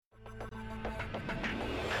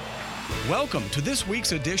Welcome to this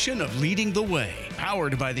week's edition of Leading the Way,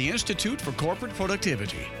 powered by the Institute for Corporate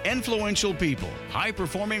Productivity. Influential people,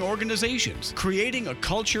 high-performing organizations, creating a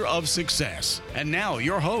culture of success. And now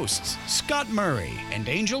your hosts, Scott Murray and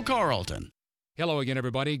Angel Carlton. Hello again,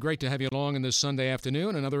 everybody. Great to have you along on this Sunday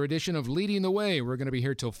afternoon. Another edition of Leading the Way. We're going to be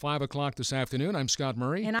here till 5 o'clock this afternoon. I'm Scott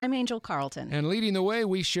Murray. And I'm Angel Carlton. And Leading the Way,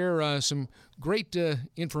 we share some great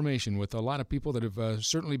information with a lot of people that have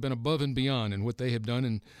certainly been above and beyond in what they have done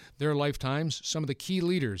in their lifetimes. Some of the key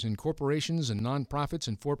leaders in corporations and nonprofits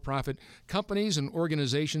and for-profit companies and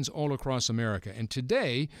organizations all across America. And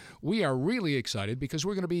today, we are really excited because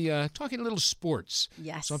we're going to be talking a little sports.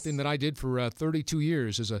 Yes. Something that I did for 32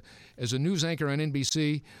 years as a news anchor on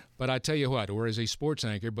NBC, but I tell you what, or as a sports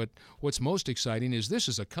anchor, but what's most exciting is this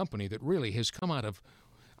is a company that really has come out of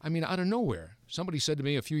nowhere. Somebody said to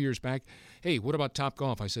me a few years back, hey, what about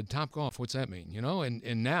Topgolf? I said, Topgolf, what's that mean? You know,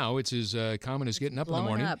 and now it's as common as getting up in the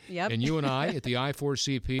morning. Yep. And you and I at the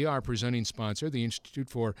I4CP, our presenting sponsor, the Institute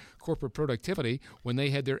for Corporate Productivity, when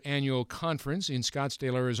they had their annual conference in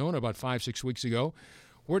Scottsdale, Arizona about 5-6 weeks ago,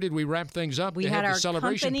 where did we wrap things up? We they had the our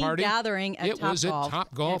celebration company party. gathering at Topgolf. It was at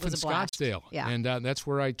Topgolf in Scottsdale. Yeah. And that's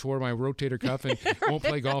where I tore my rotator cuff and won't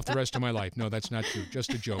play golf the rest of my life. No, that's not true.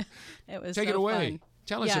 Just a joke. It was Take it away. fun.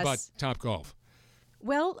 Tell us about Topgolf.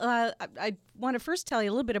 Well, I want to first tell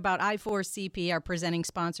you a little bit about I4CP, our presenting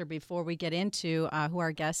sponsor, before we get into who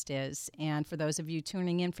our guest is. And for those of you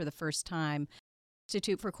tuning in for the first time,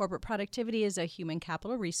 Institute for Corporate Productivity is a human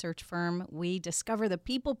capital research firm. We discover the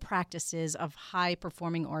people practices of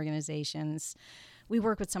high-performing organizations. We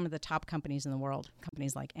work with some of the top companies in the world,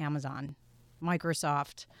 companies like Amazon,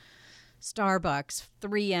 Microsoft, Starbucks,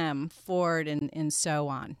 3M, Ford, and so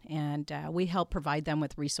on. And we help provide them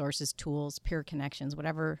with resources, tools, peer connections,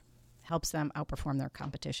 whatever helps them outperform their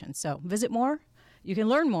competition. So visit more. You can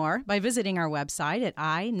learn more by visiting our website at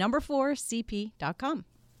i4cp.com.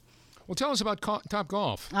 Well, tell us about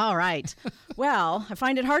Topgolf. All right. Well, I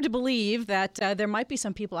find it hard to believe that there might be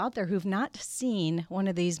some people out there who've not seen one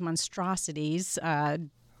of these monstrosities,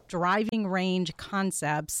 driving range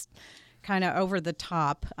concepts, kind of over the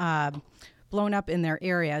top, blown up in their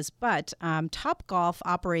areas. But Topgolf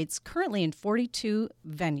operates currently in 42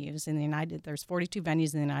 venues in the There's 42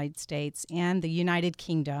 venues in the United States and the United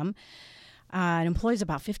Kingdom. It employs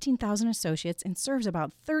about 15,000 associates and serves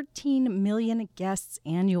about 13 million guests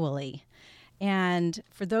annually. And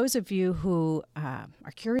for those of you who are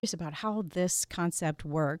curious about how this concept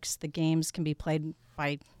works, the games can be played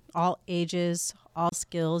by all ages, all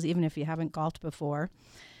skills, even if you haven't golfed before.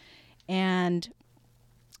 And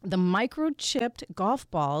the microchipped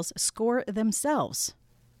golf balls score themselves,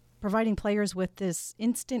 providing players with this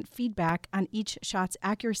instant feedback on each shot's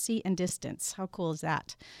accuracy and distance. How cool is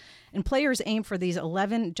that? And players aim for these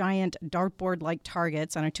 11 giant dartboard-like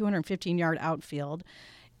targets on a 215-yard outfield.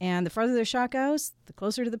 And the farther the shot goes, the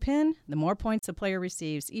closer to the pin, the more points the player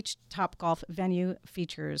receives. Each Topgolf venue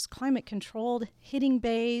features climate-controlled hitting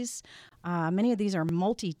bays. Many of these are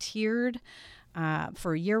multi-tiered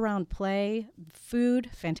for year-round play. Food,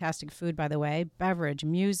 fantastic food, by the way. Beverage,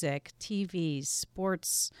 music, TVs,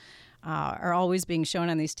 sports are always being shown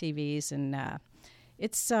on these TVs. And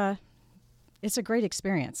it's a great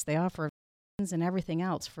experience. They offer and everything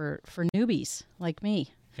else for newbies like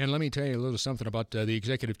me. And let me tell you a little something about the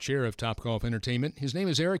executive chair of Topgolf Entertainment. His name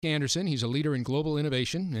is Erik Anderson. He's a leader in global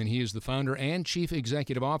innovation, and he is the founder and chief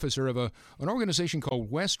executive officer of an organization called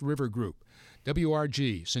West River Group,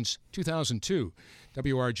 WRG, since 2002.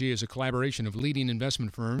 WRG is a collaboration of leading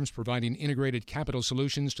investment firms providing integrated capital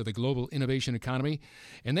solutions to the global innovation economy.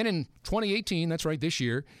 And then in 2018, that's right, this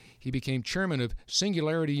year, he became chairman of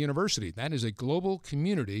Singularity University. That is a global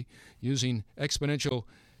community using exponential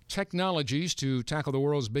technologies to tackle the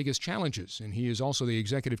world's biggest challenges. And he is also the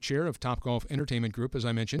executive chair of Topgolf Entertainment Group, as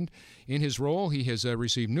I mentioned. In his role, he has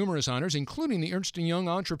received numerous honors, including the Ernst & Young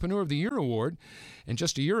Entrepreneur of the Year Award. And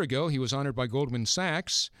just a year ago, he was honored by Goldman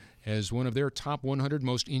Sachs as one of their top 100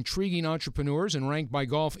 most intriguing entrepreneurs and ranked by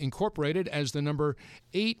Golf Incorporated as the number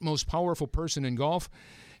 8 most powerful person in golf.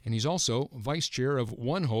 And he's also vice chair of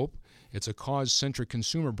One Hope. It's a cause-centric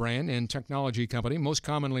consumer brand and technology company, most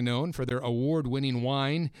commonly known for their award-winning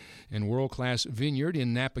wine and world-class vineyard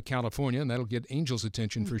in Napa, California. And that'll get Angel's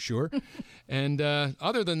attention for sure. And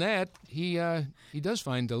other than that, he does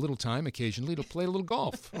find a little time occasionally to play a little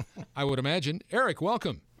golf, I would imagine. Erik,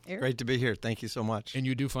 welcome. Eric? Great to be here. Thank you so much. And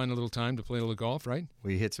you do find a little time to play a little golf, right?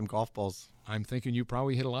 We hit some golf balls. I'm thinking you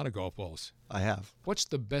probably hit a lot of golf balls. I have. What's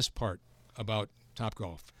the best part about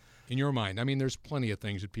Topgolf in your mind? I mean, there's plenty of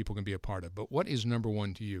things that people can be a part of, but what is number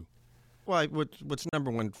one to you? Well, what's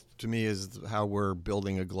number one to me is how we're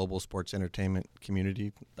building a global sports entertainment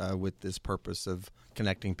community with this purpose of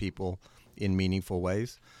connecting people in meaningful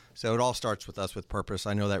ways. So it all starts with us with purpose.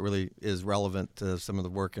 I know that really is relevant to some of the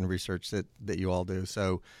work and research that you all do.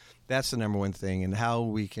 So that's the number one thing, and how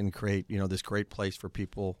we can create this great place for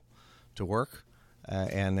people to work,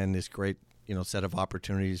 and then this great set of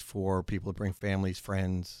opportunities for people to bring families,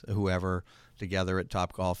 friends, whoever together at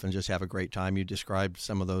Topgolf and just have a great time. You described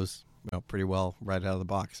some of those pretty well right out of the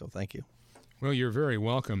box, so thank you. Well, you're very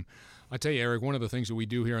welcome. I tell you, Eric, one of the things that we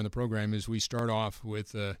do here on the program is we start off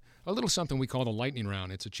with a little something we call the lightning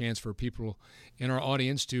round. It's a chance for people in our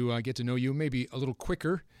audience to get to know you maybe a little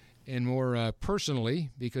quicker and more personally,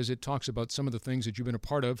 because it talks about some of the things that you've been a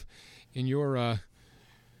part of in your,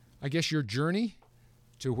 your journey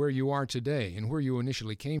to where you are today and where you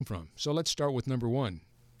initially came from. So let's start with number one.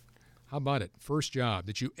 How about it? First job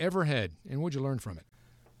that you ever had, and what'd you learn from it?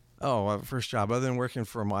 First job, other than working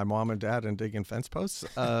for my mom and dad and digging fence posts.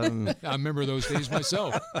 I remember those days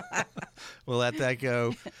myself. We'll let that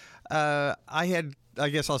go. I had, I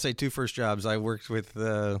guess I'll say, two first jobs. I worked with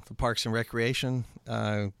the Parks and Recreation,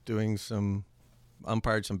 umpired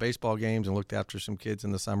some baseball games and looked after some kids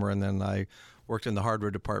in the summer, and then I worked in the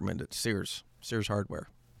hardware department at Sears Hardware.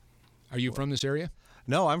 Are you from this area?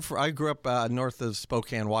 No, I grew up north of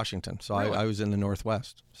Spokane, Washington, so really? I was in the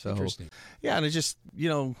Northwest. So, interesting. Yeah, and it just,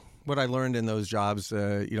 what I learned in those jobs,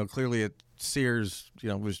 clearly at Sears,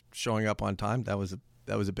 was showing up on time. That was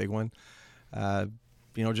a big one.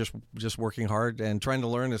 Just working hard and trying to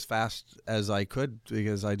learn as fast as I could,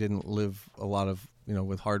 because I didn't live a lot of,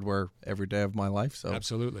 with hardware every day of my life. So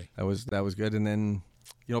absolutely. That was good. And then,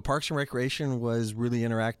 Parks and Recreation was really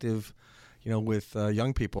interactive, with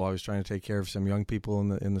young people. I was trying to take care of some young people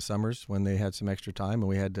in the summers when they had some extra time, and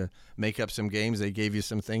we had to make up some games. They gave you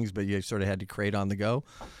some things, but you sort of had to create on the go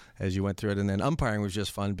as you went through it. And then umpiring was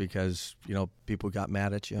just fun because, people got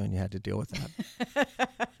mad at you and you had to deal with that.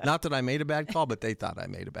 Not that I made a bad call, but they thought I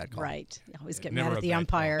made a bad call. Right. You always get mad at the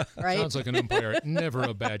umpire, right? Sounds like an umpire. Never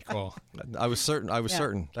a bad call. I was certain.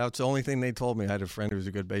 Certain. That's the only thing they told me. I had a friend who was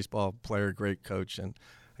a good baseball player, great coach, and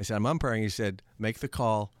I said, I'm umpiring. He said, make the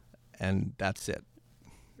call, and that's it.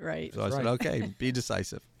 Right. So I said, okay, be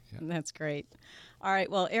decisive. Yeah. That's great. All right.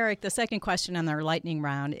 Well, Eric, the second question on our lightning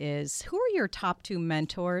round is, who are your top two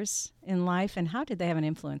mentors in life, and how did they have an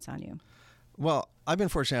influence on you? Well, I've been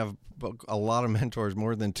fortunate to have a lot of mentors,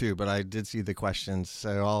 more than two, but I did see the questions.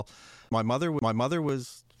 So my mother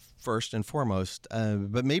was first and foremost,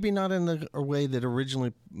 but maybe not in a way that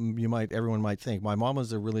originally everyone might think. My mom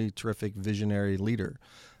was a really terrific visionary leader.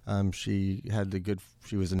 She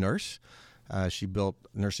was a nurse. She built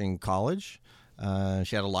nursing college.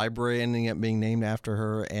 She had a library ending up being named after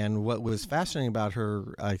her. And what was fascinating about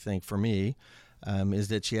her, I think, for me, is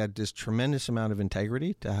that she had this tremendous amount of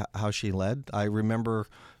integrity to how she led. I remember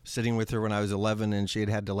sitting with her when I was 11, and she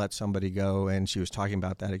had to let somebody go, and she was talking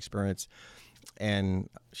about that experience. And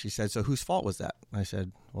she said, so whose fault was that? I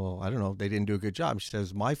said, well, I don't know. They didn't do a good job. She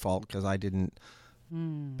says, my fault, because I didn't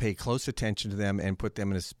pay close attention to them and put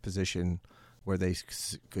them in a position where they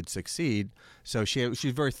could succeed. So she was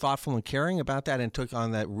very thoughtful and caring about that, and took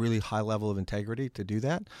on that really high level of integrity to do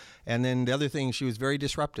that. And then the other thing, she was very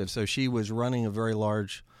disruptive. So she was running a very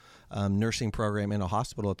large nursing program in a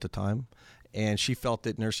hospital at the time, and she felt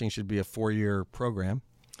that nursing should be a 4-year program.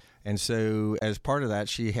 And so as part of that,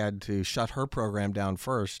 she had to shut her program down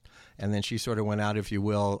first, and then she sort of went out, if you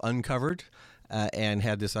will, uncovered, and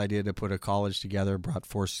had this idea to put a college together, brought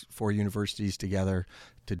four universities together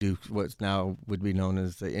to do what now would be known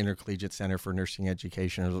as the Intercollegiate Center for Nursing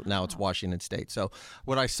Education. Now it's Washington State. So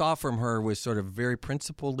what I saw from her was sort of very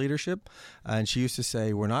principled leadership, and she used to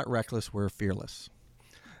say, we're not reckless, we're fearless.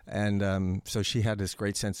 And so she had this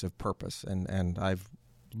great sense of purpose, and I've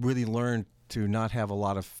really learned to not have a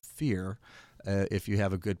lot of fear if you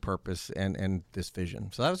have a good purpose and this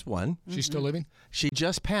vision. So that was one. She's still living? She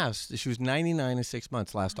just passed. She was 99 and 6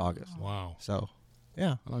 months last August. Wow. So,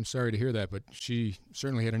 yeah. Well, I'm sorry to hear that, but she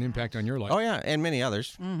certainly had an impact on your life. Oh, yeah, and many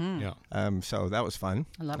others. Mm-hmm. Yeah. So that was fun.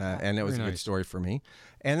 I love that. And it was Very a good nice. story for me.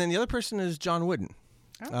 And then the other person is John Wooden.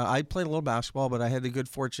 Oh. I played a little basketball, but I had the good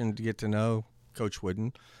fortune to get to know Coach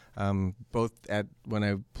Wooden, both when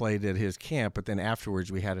I played at his camp, but then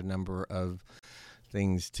afterwards we had a number of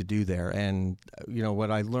things to do there. And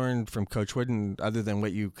what I learned from Coach Wooden, other than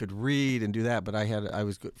what you could read and do that, but I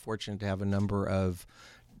was fortunate to have a number of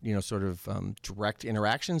direct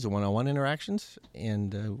interactions, the one-on-one interactions.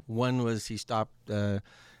 And one was he stopped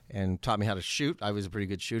and taught me how to shoot. I was a pretty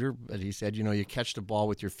good shooter, but he said, you catch the ball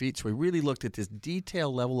with your feet. So we really looked at this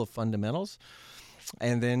detailed level of fundamentals.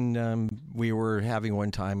 And then we were having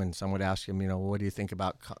one time, and someone asked him, what do you think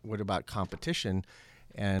about what about competition?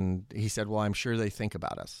 And he said, well, I'm sure they think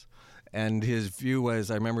about us. And his view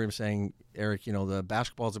was, I remember him saying, Erik, the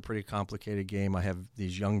basketball is a pretty complicated game. I have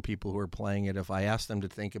these young people who are playing it. If I ask them to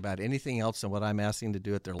think about anything else than what I'm asking to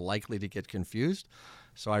do it, they're likely to get confused.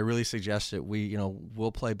 So I really suggest that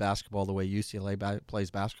we'll play basketball the way UCLA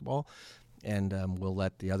plays basketball, and we'll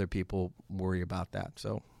let the other people worry about that.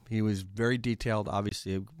 So he was very detailed,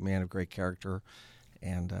 obviously a man of great character,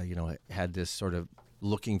 and had this sort of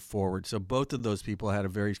looking forward. So both of those people had a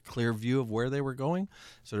very clear view of where they were going,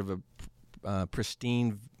 sort of a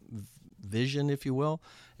pristine vision, if you will.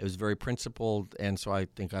 It was very principled, and so I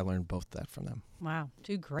think I learned both that from them. Wow,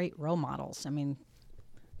 two great role models. I mean,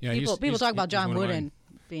 yeah, people talk about John Wooden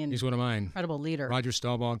being he's one of mine. Incredible leader. Roger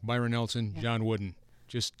Staubach, Byron Nelson, John Wooden,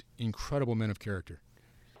 just incredible men of character.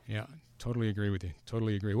 Yeah, totally agree with you.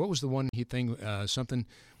 Totally agree. What was the one thing, something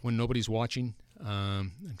when nobody's watching?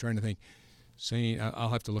 I'm trying to think. Saying, I'll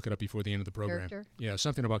have to look it up before the end of the program. Character? Yeah,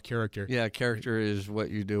 something about character. Yeah, character is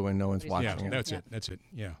what you do when no one's watching. Yeah, that's it.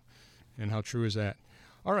 Yeah. And how true is that?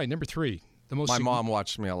 All right, number 3. My mom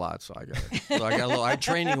watched me a lot, so I got it. So I got I had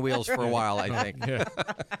training wheels for a while, I think. Yeah.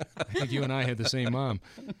 I think you and I had the same mom.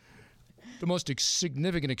 The most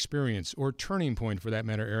significant experience, or turning point for that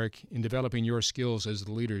matter, Erik, in developing your skills as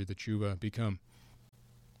the leader that you've become?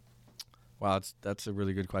 Wow, that's a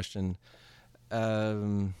really good question.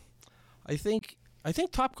 I think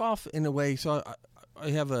Topgolf, in a way, so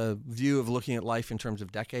I have a view of looking at life in terms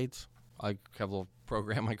of decades. I have a little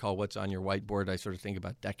program I call What's on Your Whiteboard. I sort of think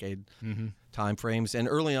about decade time frames. And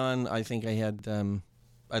early on, I think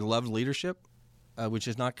I loved leadership, which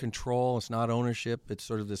is not control, it's not ownership, it's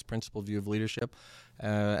sort of this principled view of leadership.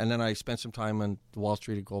 And then I spent some time on Wall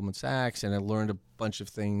Street at Goldman Sachs, and I learned a bunch of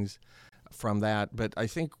things from that. But I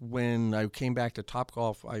think when I came back to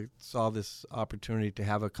Topgolf, I saw this opportunity to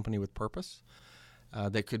have a company with purpose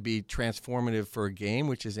that could be transformative for a game,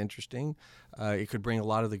 which is interesting. It could bring a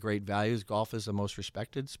lot of the great values. Golf is the most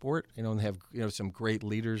respected sport, and they have some great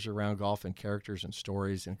leaders around golf and characters and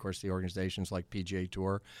stories, and of course the organizations like PGA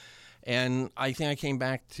Tour. And I think I coming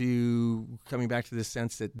back to this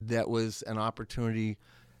sense that was an opportunity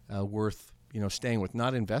worth staying with,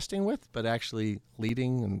 not investing with, but actually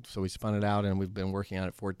leading. And so we spun it out, and we've been working on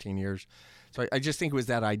it 14 years. So I just think it was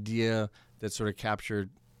that idea that sort of captured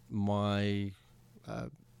my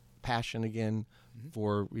passion again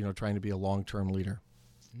for trying to be a long-term leader.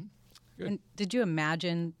 Good. And did you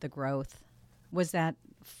imagine the growth? Was that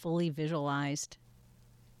fully visualized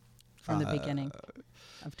from the beginning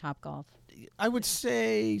of Topgolf? I would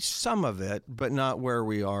say some of it, but not where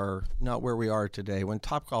we are today. When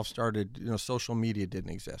Topgolf started, social media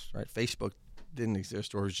didn't exist, right? Facebook didn't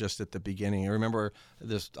exist, or was just at the beginning. I remember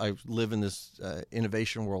this. I live in this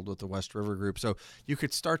innovation world with the West River Group, so you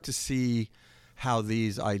could start to see how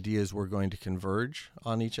these ideas were going to converge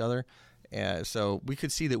on each other. So we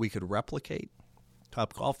could see that we could replicate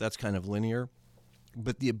Topgolf. That's kind of linear.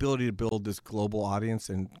 But the ability to build this global audience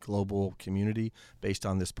and global community based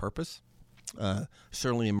on this purpose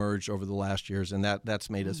certainly emerged over the last years, and that's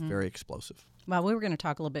made us very explosive. Well, we were going to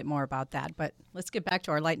talk a little bit more about that, but let's get back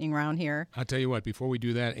to our lightning round here. I'll tell you what, before we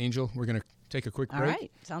do that, Angel, we're going to take a quick break. All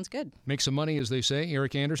right, sounds good. Make some money, as they say.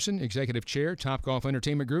 Erik Anderson, Executive Chair, Topgolf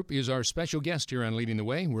Entertainment Group, is our special guest here on Leading the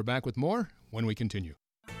Way. We're back with more when we continue.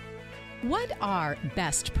 What are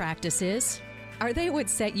best practices? Are they what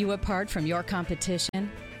set you apart from your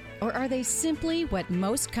competition? Or are they simply what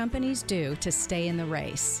most companies do to stay in the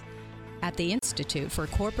race? At the Institute for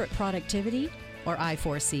Corporate Productivity, or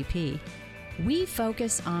I4CP, we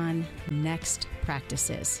focus on next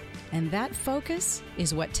practices. And that focus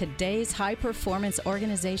is what today's high-performance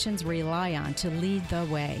organizations rely on to lead the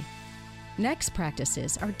way. Next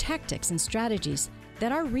practices are tactics and strategies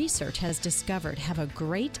that our research has discovered have a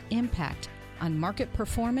great impact on market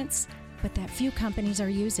performance, but that few companies are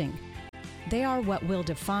using. They are what will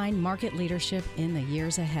define market leadership in the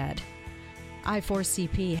years ahead.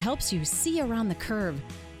 I4CP helps you see around the curve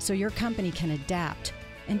so your company can adapt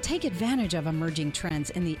and take advantage of emerging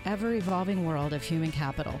trends in the ever-evolving world of human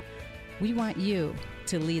capital. We want you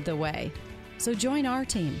to lead the way. So join our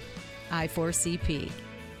team, I4CP,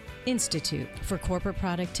 Institute for Corporate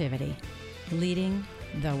Productivity, leading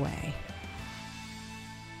the way.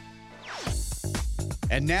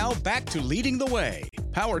 And now back to Leading the Way,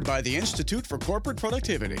 powered by the Institute for Corporate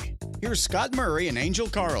Productivity. Here's Scott Murray and Angel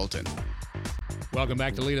Carlton. Welcome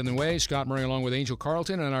back to Leading the Way. Scott Murray along with Angel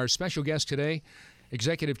Carlton, and our special guest today,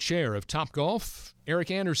 Executive Chair of Topgolf,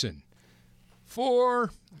 Erik Anderson.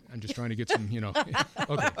 4. I'm just trying to get some, Okay,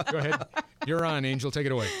 go ahead. You're on, Angel. Take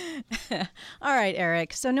it away. All right,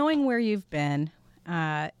 Erik. So knowing where you've been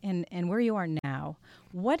and where you are now,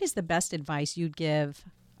 what is the best advice you'd give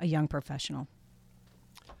a young professional?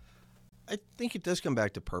 I think it does come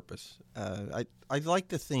back to purpose. I'd like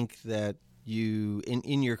to think that you,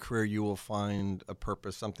 in your career, you will find a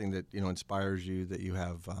purpose, something that inspires you, that you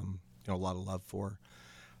have a lot of love for.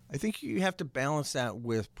 I think you have to balance that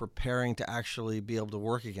with preparing to actually be able to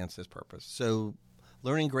work against this purpose. So,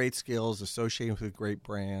 learning great skills, associating with great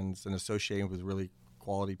brands, and associating with really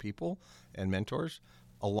quality people and mentors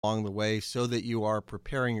along the way, so that you are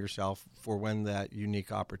preparing yourself for when that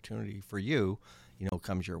unique opportunity for you,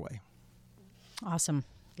 comes your way. Awesome.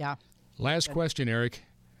 Yeah. Last question, Erik,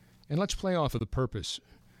 and let's play off of the purpose.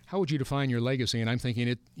 How would you define your legacy? And I'm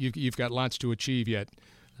thinking you've got lots to achieve yet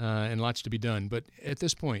and lots to be done. But at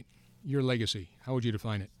this point, your legacy, how would you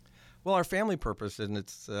define it? Well, our family purpose, and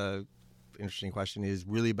it's an interesting question, is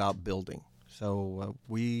really about building. So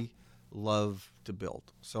we love to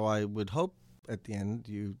build. So I would hope at the end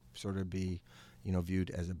you sort of be, viewed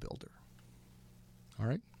as a builder. All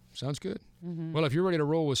right. Sounds good. Mm-hmm. Well, if you're ready to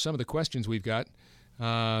roll with some of the questions we've got,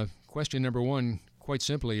 question number 1, quite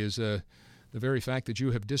simply, is the very fact that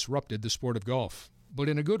you have disrupted the sport of golf, but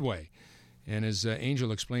in a good way. And as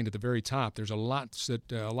Angel explained at the very top, there's a lot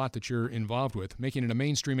that you're involved with, making it a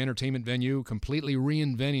mainstream entertainment venue, completely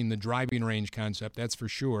reinventing the driving range concept, that's for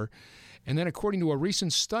sure. And then according to a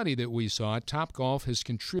recent study that we saw, Topgolf has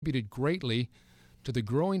contributed greatly to the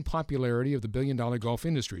growing popularity of the billion-dollar golf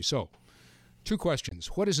industry. So, 2 questions.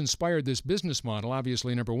 What has inspired this business model,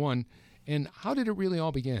 obviously, number 1, and how did it really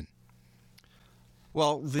all begin?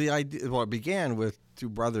 Well, it began with 2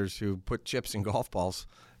 brothers who put chips in golf balls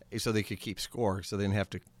so they could keep score, so they didn't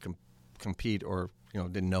have to compete or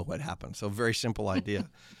didn't know what happened. So very simple idea.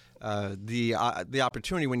 The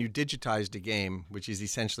opportunity when you digitized a game, which is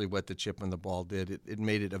essentially what the chip and the ball did, it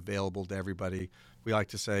made it available to everybody. We like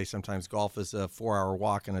to say sometimes golf is a 4-hour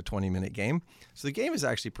walk in a 20-minute game. So the game is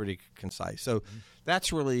actually pretty concise. So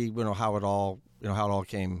that's really how it all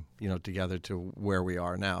came together to where we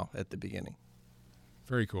are now at the beginning.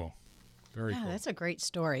 Very cool. Very cool. That's a great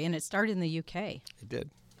story, and it started in the UK. It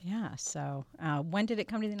did. Yeah. So when did it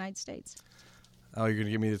come to the United States? Oh, you're going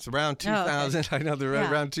to give me it's around 2000. Okay. I know they're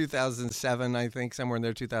around 2007, I think, somewhere in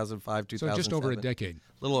there, 2005, 2007. So just over a decade.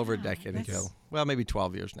 A little over a decade ago. Well, maybe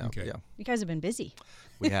 12 years now. Okay. Yeah. You guys have been busy.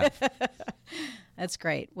 We have. That's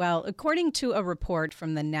great. Well, according to a report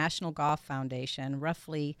from the National Golf Foundation,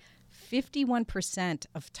 roughly 51%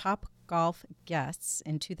 of Topgolf guests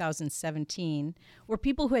in 2017 were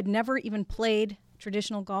people who had never even played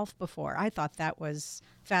traditional golf before. I thought that was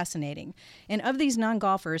fascinating. And of these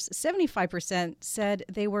non-golfers, 75% said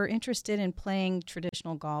they were interested in playing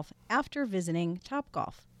traditional golf after visiting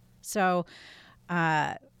Topgolf. So,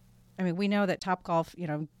 we know that Topgolf,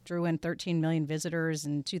 drew in 13 million visitors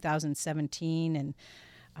in 2017, and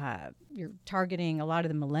you're targeting a lot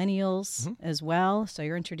of the millennials as well, so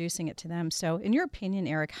you're introducing it to them. So in your opinion,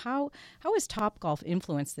 Erik, how has Topgolf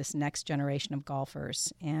influenced this next generation of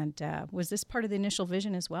golfers? And was this part of the initial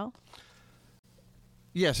vision as well?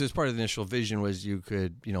 Yes, as part of the initial vision was you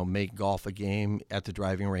could, make golf a game at the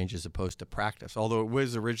driving range as opposed to practice, although it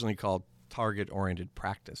was originally called target-oriented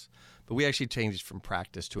practice. But we actually changed from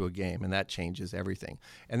practice to a game, and that changes everything.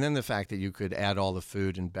 And then the fact that you could add all the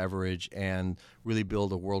food and beverage and really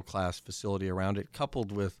build a world-class facility around it,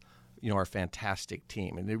 coupled with, our fantastic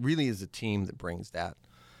team. And it really is a team that brings that,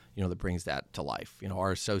 to life.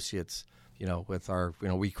 Our associates, with our,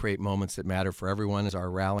 we create moments that matter for everyone is our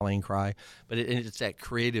rallying cry. But it's that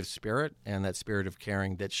creative spirit and that spirit of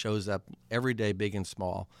caring that shows up every day, big and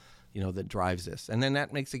small, that drives this. And then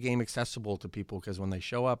that makes the game accessible to people because when they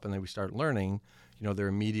show up and then we start learning, they're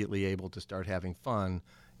immediately able to start having fun.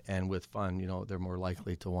 And with fun, they're more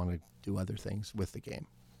likely to want to do other things with the game.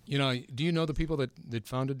 Do you know the people that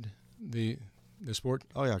founded the sport?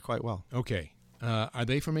 Oh, yeah, quite well. Okay. Are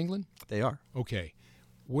they from England? They are. Okay.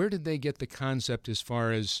 Where did they get the concept as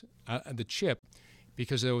far as the chip?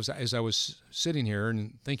 Because as I was sitting here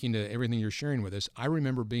and thinking to everything you're sharing with us, I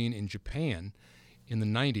remember being in Japan in the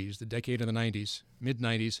 90s, the decade of the 90s,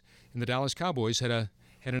 mid-90s, and the Dallas Cowboys had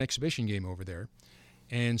an exhibition game over there.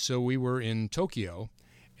 And so we were in Tokyo,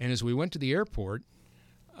 and as we went to the airport,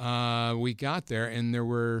 we got there, and there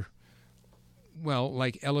were,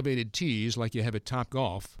 like elevated tees like you have at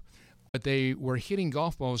Topgolf, but they were hitting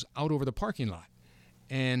golf balls out over the parking lot.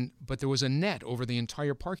 But there was a net over the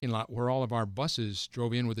entire parking lot where all of our buses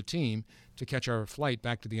drove in with the team to catch our flight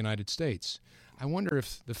back to the United States. I wonder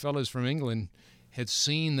if the fellas from England had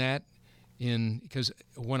seen that because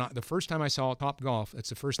the first time I saw Topgolf, that's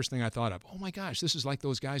the first thing I thought of. Oh my gosh, this is like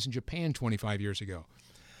those guys in Japan 25 years ago.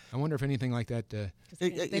 I wonder if anything like that.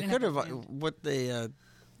 It could have.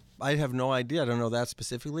 I have no idea. I don't know that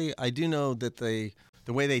specifically. I do know that the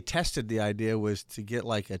way they tested the idea was to get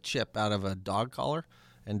like a chip out of a dog collar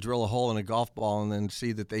and drill a hole in a golf ball and then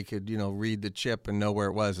see that they could, read the chip and know where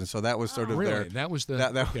it was. And so that was sort of really? That was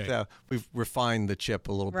we've refined the chip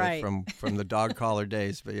a little bit from the dog collar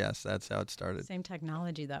days. But yes, that's how it started. Same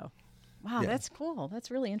technology though. Wow, that's cool.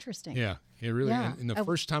 That's really interesting. Yeah, it really. Yeah. And the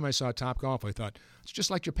first time I saw Topgolf, I thought it's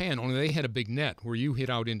just like Japan. Only they had a big net where you hit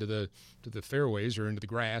out into the fairways or into the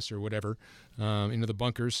grass or whatever, into the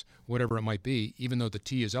bunkers, whatever it might be. Even though the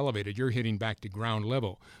tee is elevated, you're hitting back to ground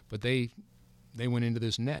level. But they went into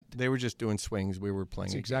this net. They were just doing swings. We were playing.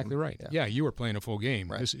 That's exactly right. Yeah, you were playing a full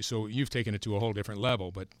game. Right. So you've taken it to a whole different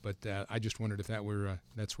level. But I just wondered if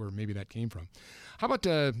that's where maybe that came from. How about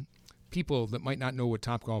people that might not know what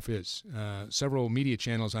Topgolf is? Several media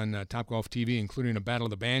channels on Topgolf TV, including a Battle of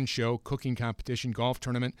the Bands show, cooking competition, golf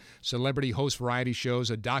tournament, celebrity host variety shows,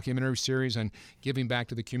 a documentary series on giving back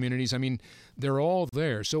to the communities. I mean, they're all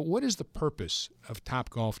there. So what is the purpose of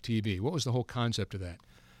Topgolf TV? What was the whole concept of that?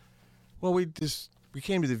 Well, we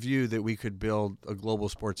came to the view that we could build a global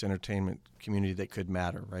sports entertainment community that could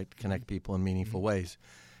matter, right? Connect people in meaningful ways.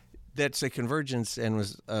 That's a convergence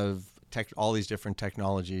of all these different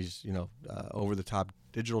technologies, over-the-top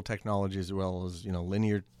digital technologies, as well as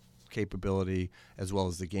linear capability, as well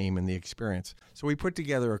as the game and the experience. So we put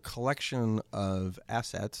together a collection of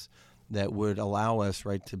assets that would allow us,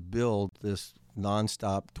 right, to build this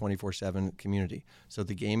nonstop 24/7 community. So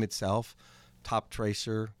the game itself, Top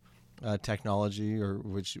Tracer technology,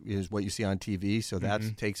 which is what you see on TV. So that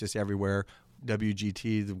takes us everywhere.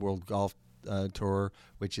 WGT, the World Golf Tour,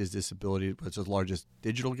 which is this ability, it's the largest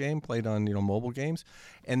digital game played on mobile games,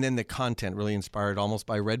 and then the content really inspired almost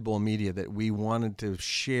by Red Bull Media that we wanted to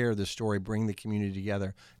share the story, bring the community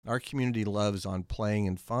together. Our community loves on playing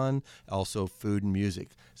and fun, also food and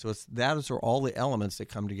music. So those are all the elements that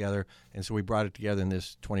come together, and so we brought it together in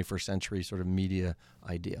this 21st century sort of media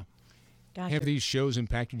idea. Gotcha. Have these shows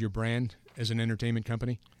impacted your brand as an entertainment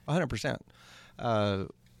company? 100%.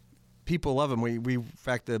 People love them. We in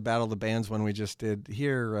fact, the Battle of the Bands one we just did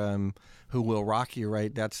here, Who Will Rock You,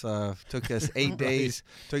 right? That's took us 8 days.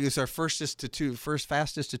 Took us our fastest to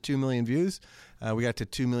 2 million views. We got to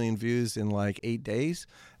 2 million views in like 8 days,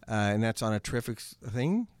 and that's on a terrific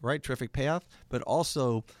thing, right? Terrific payoff. But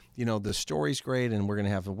also, the story's great, and we're going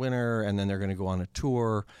to have a winner, and then they're going to go on a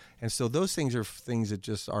tour. And so those things are things that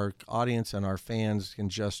just our audience and our fans can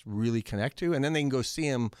just really connect to, and then they can go see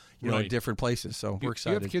them, right, in different places. So we're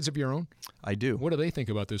excited. Do you have kids of your own? I do. What do they think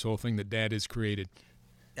about this whole thing that Dad has created?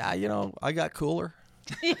 I got cooler.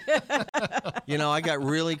 I got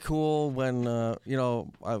really cool when, I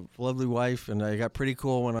have a lovely wife, and I got pretty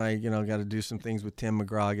cool when I, got to do some things with Tim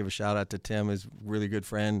McGraw. I give a shout out to Tim, his really good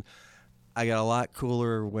friend. I got a lot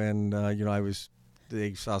cooler when,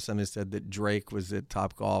 they saw something that said that Drake was at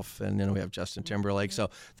Topgolf, and then we have Justin Timberlake. So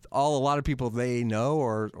a lot of people they know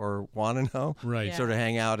or want to know, right, sort of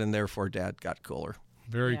hang out, and therefore Dad got cooler.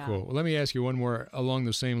 Very cool. Well, let me ask you one more along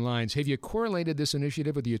the same lines. Have you correlated this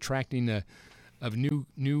initiative with the attracting of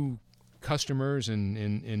new customers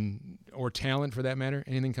and or talent for that matter?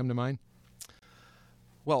 Anything come to mind?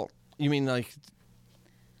 Well, you mean like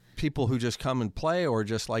people who just come and play, or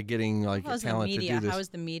just like getting like talent to do this? How is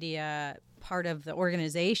the media part of the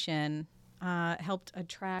organization helped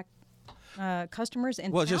attract customers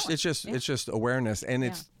and well, talent? it's just awareness, and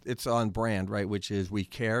it's on brand, right? Which is we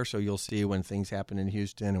care. So you'll see when things happen in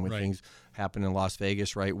Houston and when things happen in Las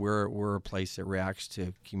Vegas, right? We're a place that reacts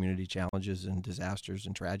to community challenges and disasters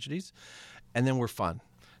and tragedies, and then we're fun.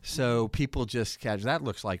 So people just catch that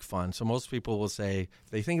looks like fun. So most people will say, if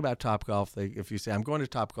they think about Topgolf, if you say I'm going to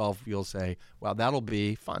Topgolf, you'll say, well, that'll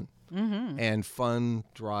be fun. Mm-hmm. And fun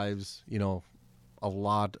drives, a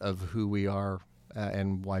lot of who we are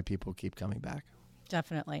and why people keep coming back.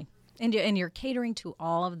 Definitely. And you're catering to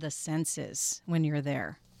all of the senses when you're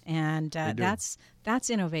there. And that's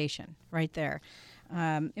innovation right there.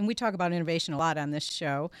 And we talk about innovation a lot on this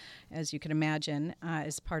show, as you can imagine,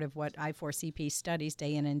 as part of what I4CP studies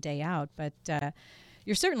day in and day out. But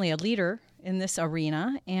you're certainly a leader in this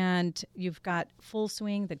arena, and you've got full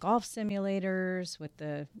swing, the golf simulators with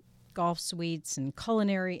the golf suites and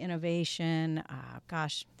culinary innovation.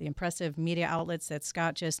 The impressive media outlets that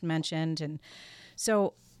Scott just mentioned. And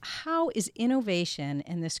so how is innovation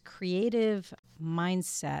and this creative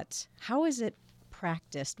mindset, how is it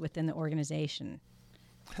practiced within the organization?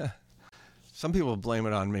 Some people blame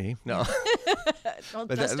it on me. No. Well,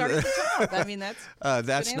 start at the mouth. I mean,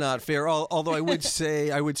 that's not fair. Although I would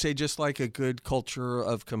say just like a good culture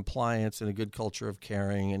of compliance and a good culture of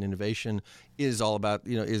caring and innovation is all about,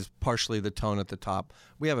 is partially the tone at the top.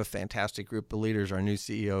 We have a fantastic group of leaders. Our new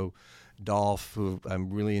CEO, Dolph, who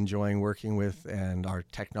I'm really enjoying working with, and our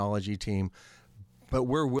technology team. But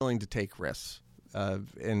we're willing to take risks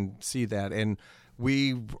and see that. And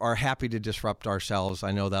we are happy to disrupt ourselves.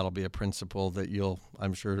 I know that'll be a principle that you'll,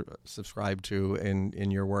 I'm sure, subscribe to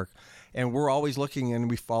in your work. And we're always looking, and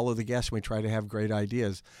we follow the guests, and we try to have great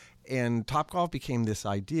ideas. And Topgolf became this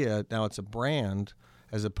idea. Now it's a brand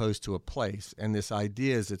as opposed to a place. And this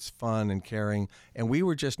idea is it's fun and caring. And we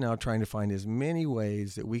were just now trying to find as many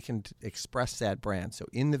ways that we can express that brand. So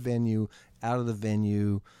in the venue, out of the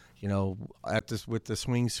venue, with the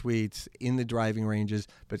swing suites, in the driving ranges,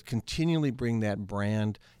 but continually bring that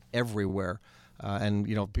brand everywhere. And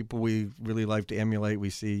people we really like to emulate.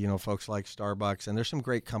 We see, folks like Starbucks, and there's some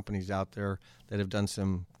great companies out there that have done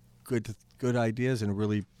some good ideas and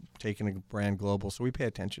really taken a brand global. So we pay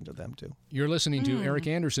attention to them too. You're listening to Erik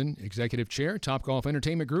Anderson, Executive Chair, Topgolf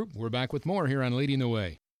Entertainment Group. We're back with more here on Leading the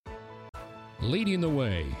Way. Leading the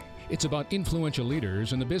Way. It's about influential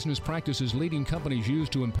leaders and the business practices leading companies use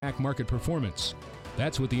to impact market performance.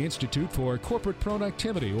 That's what the Institute for Corporate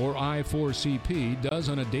Productivity, or I4CP, does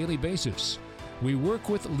on a daily basis. We work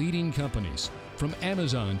with leading companies, from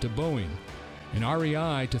Amazon to Boeing, and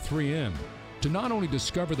REI to 3M, to not only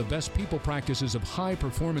discover the best people practices of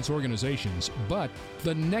high-performance organizations, but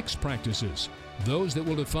the next practices, those that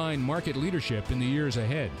will define market leadership in the years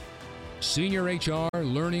ahead. Senior HR,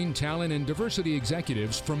 learning, talent, and diversity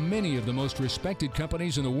executives from many of the most respected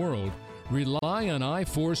companies in the world rely on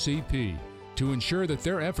I4CP to ensure that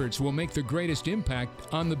their efforts will make the greatest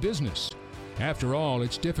impact on the business. After all,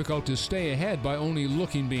 it's difficult to stay ahead by only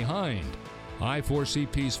looking behind.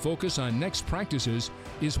 I4CP's focus on next practices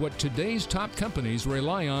is what today's top companies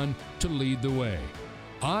rely on to lead the way.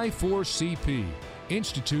 I4CP,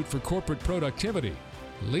 Institute for Corporate Productivity,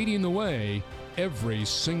 leading the way every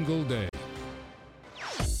single day.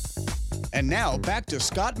 And now back to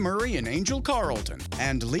Scott Murray and Angel Carlton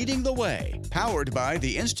and Leading the Way, powered by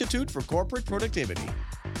the Institute for Corporate Productivity.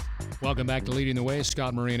 Welcome back to Leading the Way.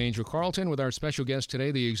 Scott Murray and Angel Carlton with our special guest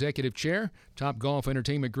today, the Executive Chair, Topgolf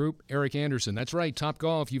Entertainment Group, Erik Anderson. That's right,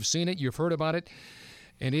 Topgolf. You've seen it, you've heard about it,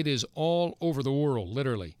 and it is all over the world,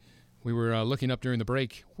 literally. We were looking up during the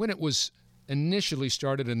break. When it was initially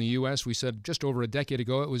started in the U.S., we said just over a decade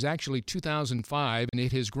ago, it was actually 2005, and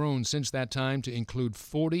it has grown since that time to include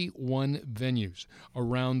 41 venues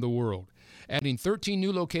around the world, adding 13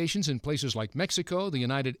 new locations in places like Mexico, the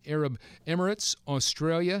United Arab Emirates,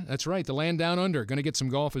 Australia. That's right, the land down under. Going to get some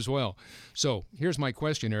golf as well. So here's my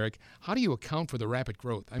question, Erik. How do you account for the rapid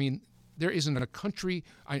growth? I mean, there isn't a company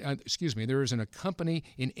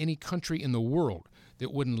in any country in the world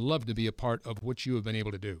that wouldn't love to be a part of what you have been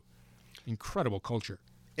able to do. Incredible culture.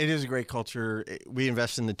 It is a great culture. We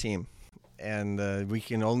invest in the team, and we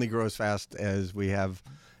can only grow as fast as we have,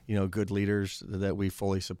 good leaders that we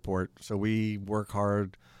fully support. So we work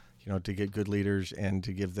hard, to get good leaders and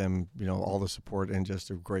to give them, all the support and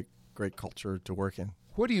just a great culture to work in.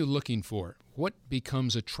 What are you looking for? What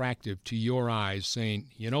becomes attractive to your eyes, saying,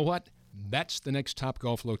 you know what, that's the next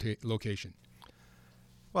Topgolf location?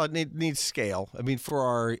 Well, it needs scale. I mean, for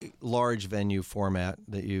our large venue format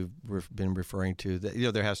that you've been referring to,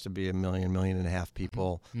 there has to be 1.5 million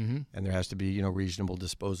people, and there has to be, reasonable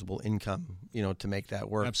disposable income, to make that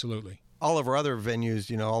work. Absolutely. All of our other venues,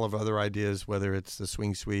 all of our other ideas, whether it's the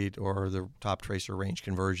swing suite or the top tracer range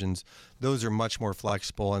conversions, those are much more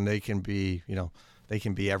flexible, and they can be,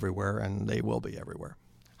 everywhere, and they will be everywhere.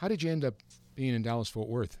 How did you end up being in Dallas-Fort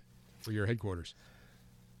Worth for your headquarters?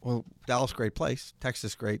 Well, Dallas, great place.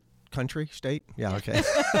 Texas, great country, state. Yeah, okay.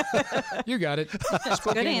 You got it.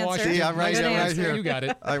 Good answer. See, I'm right here. You got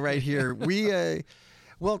it. I'm right here. We,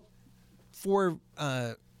 for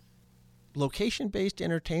location-based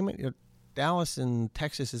entertainment, Dallas and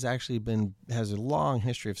Texas has a long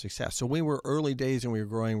history of success. So we were early days and we were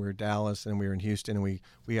growing. We were Dallas and we were in Houston, and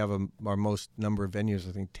we have our most number of venues,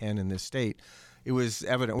 I think 10 in this state. It was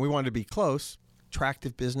evident we wanted to be close,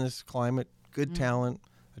 attractive business climate, good talent,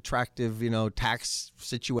 attractive, tax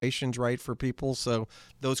situations, right, for people. So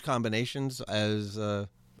those combinations, as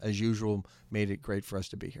usual, made it great for us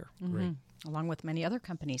to be here. Great. Along with many other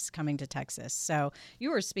companies coming to Texas. So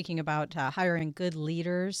you were speaking about hiring good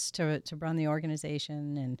leaders to run the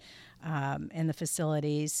organization and the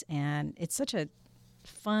facilities, and it's such a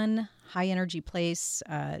fun, high energy place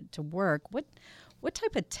to work. What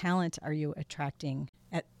type of talent are you attracting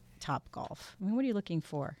at Topgolf? I mean, what are you looking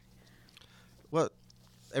for? Well,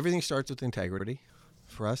 everything starts with integrity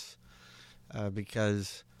for us.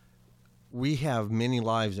 because we have many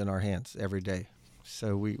lives in our hands every day.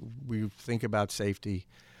 So we think about safety.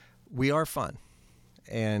 We are fun,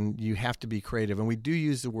 and you have to be creative. And we do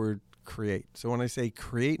use the word create. So when I say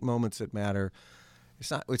create moments that matter,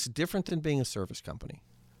 it's different than being a service company,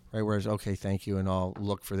 right? Whereas, okay, thank you, and I'll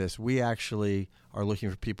look for this. We actually are looking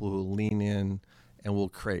for people who lean in and will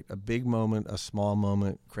create a big moment, a small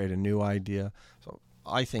moment, create a new idea. So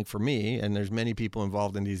I think for me, and there's many people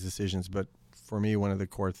involved in these decisions, but for me, one of the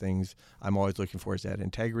core things I'm always looking for is that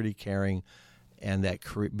integrity, caring, and that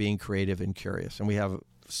being creative and curious. And we have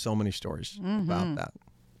so many stories about that.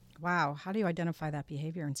 Wow. How do you identify that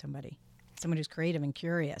behavior in somebody who's creative and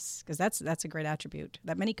curious? Because that's a great attribute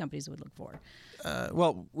that many companies would look for.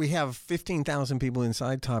 Well, we have 15,000 people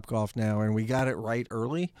inside Topgolf now, and we got it right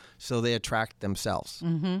early, so they attract themselves.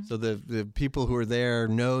 Mm-hmm. So the people who are there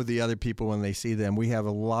know the other people when they see them. We have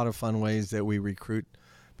a lot of fun ways that we recruit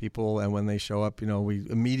people, and when they show up, we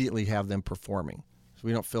immediately have them performing. So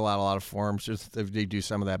we don't fill out a lot of forms. Just they do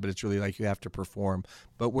some of that, but it's really like you have to perform.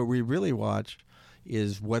 But what we really watch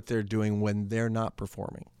is what they're doing when they're not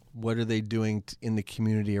performing. What are they doing in the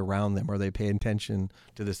community around them? Are they paying attention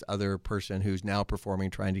to this other person who's now performing,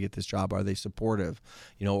 trying to get this job? Are they supportive?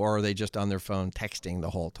 Or are they just on their phone texting the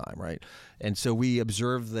whole time, right? And so we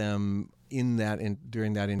observe them during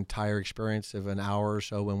that entire experience of an hour or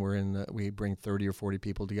so when we bring 30 or 40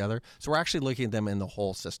 people together. So we're actually looking at them in the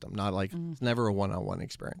whole system, not like it's never a one-on-one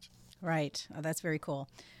experience. Right. Oh, that's very cool.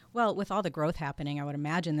 Well, with all the growth happening, I would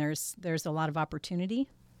imagine there's a lot of opportunity.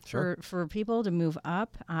 Sure. For people to move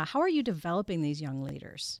up. How are you developing these young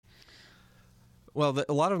leaders? Well,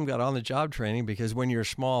 a lot of them got on-the-job training because when you're a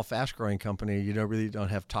small, fast-growing company, you really don't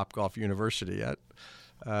have Topgolf University yet.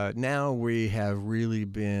 Now we have really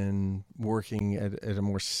been working at a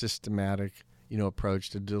more systematic, approach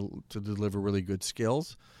to deliver really good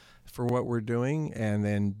skills for what we're doing, and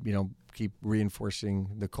then keep reinforcing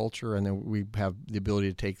the culture, and then we have the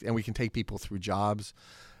ability to we can take people through jobs.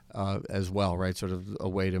 As well, right? Sort of a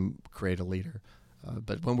way to create a leader.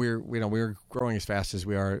 But when we were growing as fast as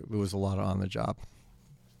we are, it was a lot on the job,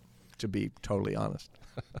 to be totally honest.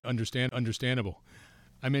 Understandable.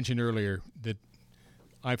 I mentioned earlier that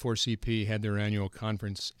I4CP had their annual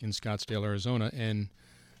conference in Scottsdale, Arizona, and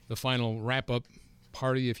the final wrap-up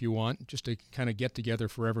party, if you want, just to kind of get together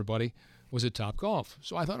for everybody, was at Topgolf.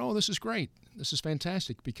 So I thought, this is great. This is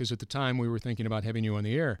fantastic, because at the time we were thinking about having you on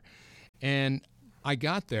the air. And I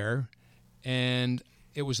got there, and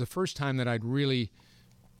it was the first time that I'd really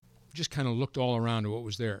just kind of looked all around at what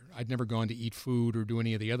was there. I'd never gone to eat food or do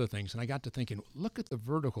any of the other things, and I got to thinking, look at the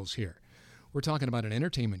verticals here. We're talking about an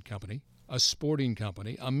entertainment company, a sporting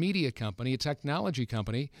company, a media company, a technology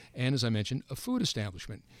company, and, as I mentioned, a food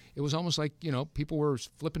establishment. It was almost like, people were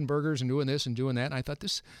flipping burgers and doing this and doing that, and I thought,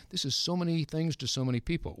 this is so many things to so many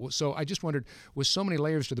people. So I just wondered, with so many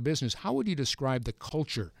layers to the business, how would you describe the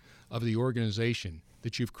culture of the organization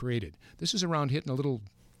that you've created? This is around hitting a little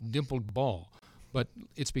dimpled ball, but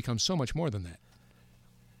it's become so much more than that.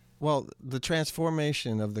 Well, the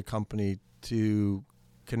transformation of the company to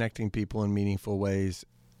connecting people in meaningful ways,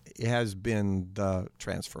 it has been the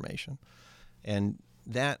transformation. And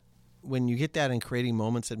that, when you get that in creating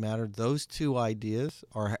moments that matter, those two ideas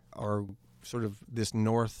are sort of this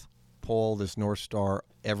North Pole, this North Star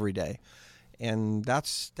every day. And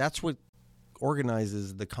that's what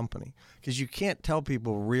organizes the company, because you can't tell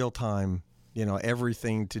people real time,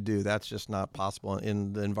 everything to do. That's just not possible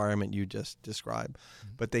in the environment you just described. Mm-hmm.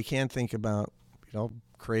 But they can think about,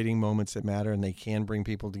 creating moments that matter, and they can bring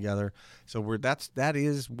people together. So that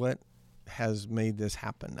is what has made this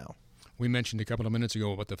happen now. We mentioned a couple of minutes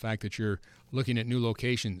ago about the fact that you're looking at new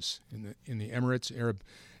locations in the Emirates, Arab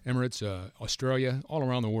Emirates, Australia, all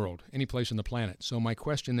around the world, any place on the planet. So my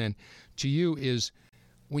question then to you is,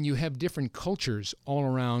 when you have different cultures all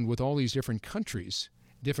around with all these different countries,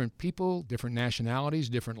 different people, different nationalities,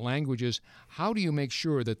 different languages, how do you make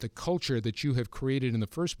sure that the culture that you have created in the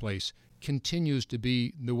first place continues to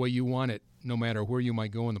be the way you want it, no matter where you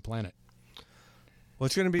might go on the planet? Well,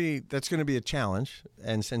 that's going to be a challenge,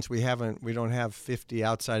 and since we don't have 50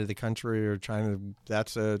 outside of the country or China,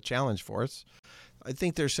 that's a challenge for us. I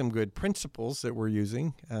think there's some good principles that we're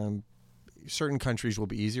using. Certain countries will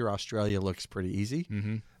be easier. Australia looks pretty easy.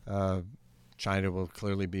 Mm-hmm. China will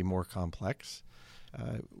clearly be more complex.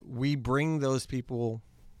 We bring those people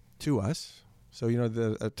to us, So,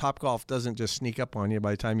 the Topgolf doesn't just sneak up on you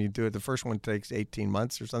by the time you do it. The first one takes 18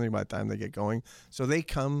 months or something by the time they get going. So they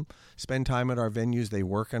come, spend time at our venues. They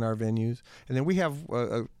work in our venues. And then we have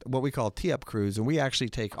what we call tee-up crews, and we actually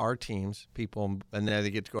take our teams, people, and then they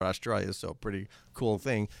get to go to Australia, so pretty cool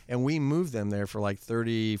thing. And we move them there for like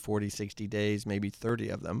 30, 40, 60 days, maybe 30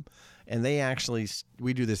 of them. And they actually,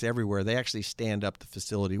 we do this everywhere, they actually stand up the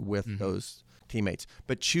facility with those teammates.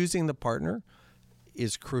 But choosing the partner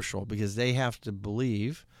is crucial because they have to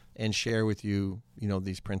believe and share with you,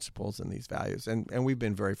 these principles and these values. And we've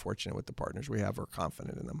been very fortunate with the partners we have. We're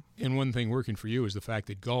confident in them. And one thing working for you is the fact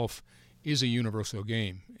that golf is a universal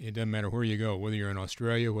game. It doesn't matter where you go, whether you're in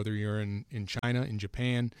Australia, whether you're in China, in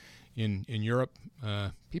Japan, in Europe,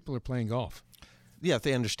 people are playing golf. Yeah, if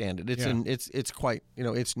they understand it. It's quite,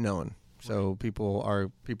 it's known. So people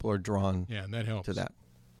are drawn that helps. to that.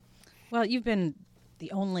 Well, you've been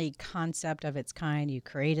the only concept of its kind. You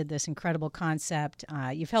created this incredible concept.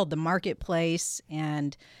 You've held the marketplace,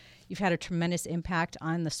 and you've had a tremendous impact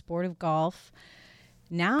on the sport of golf.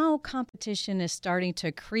 Now competition is starting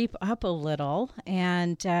to creep up a little,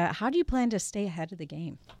 and how do you plan to stay ahead of the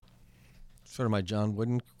game? Sort of my John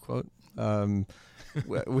Wooden quote. Yeah.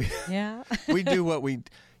 We do what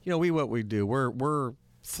we do. We're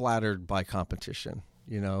flattered by competition.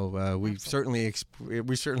 We certainly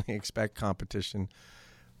expect competition.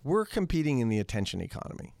 We're competing in the attention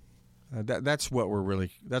economy. That's where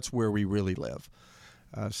we really live.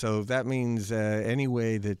 So that means any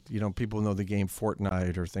way that people know the game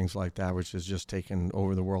Fortnite or things like that, which has just taken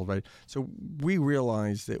over the world, right? So we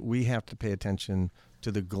realize that we have to pay attention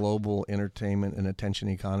to the global entertainment and attention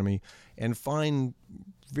economy, and find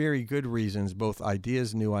very good reasons, both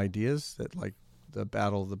new ideas that like the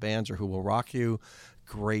Battle of the Bands or Who Will Rock You,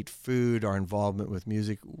 great food, our involvement with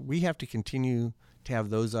music. We have to continue to have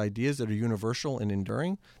those ideas that are universal and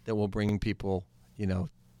enduring that will bring people,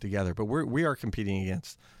 together. But we are competing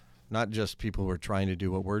against not just people who are trying to do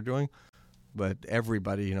what we're doing, but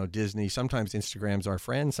everybody, Disney. Sometimes Instagram's our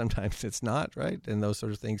friend, sometimes it's not, right? And those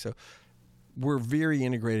sort of things. So we're very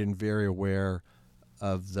integrated and very aware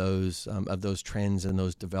of those trends and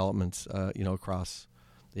those developments, across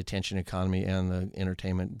the attention economy and the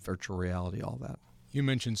entertainment, virtual reality, all that. You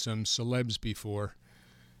mentioned some celebs before,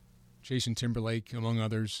 Jason Timberlake, among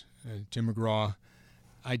others, Tim McGraw.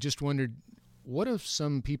 I just wondered, what if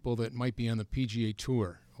some people that might be on the PGA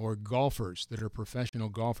Tour or golfers that are professional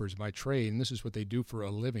golfers by trade, and this is what they do for a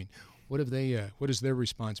living, what has their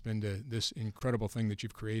response been to this incredible thing that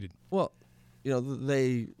you've created? Well,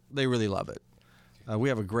 they really love it. We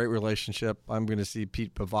have a great relationship. I'm going to see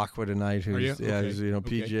Pete Bavacqua tonight, who's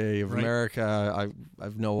PGA of America. I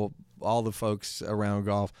know all the folks around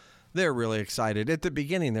golf. They're really excited. At the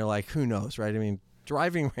beginning, they're like, who knows, right? I mean,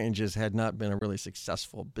 driving ranges had not been a really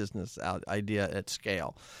successful business idea at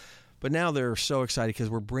scale. But now they're so excited because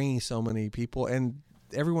we're bringing so many people, and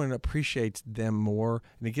everyone appreciates them more,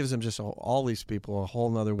 and it gives them just all these people a whole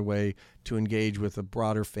nother way to engage with a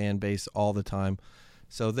broader fan base all the time.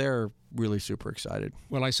 So they're really super excited.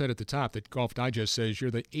 Well, I said at the top that Golf Digest says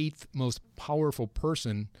you're the 8th most powerful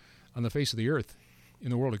person on the face of the earth in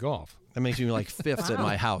the world of golf. That makes me like 5th at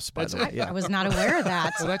my house, by the way. Yeah. I was not aware of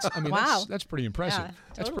that. Well, that's pretty impressive. Yeah,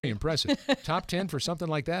 That's pretty impressive. Top 10 for something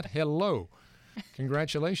like that? Hello.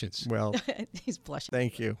 Congratulations. Well, he's blushing.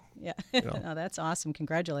 Thank you. Yeah. No, that's awesome.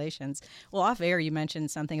 Congratulations. Well, off air, you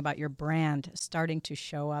mentioned something about your brand starting to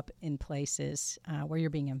show up in places where you're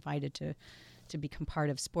being invited to become part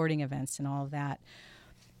of sporting events and all of that.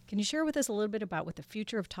 Can you share with us a little bit about what the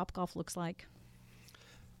future of Topgolf looks like?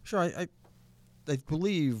 Sure. I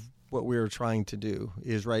believe what we're trying to do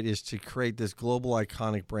is to create this global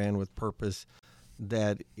iconic brand with purpose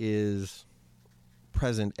that is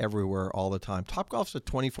present everywhere all the time. Topgolf's a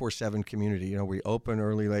 24/7 community. We open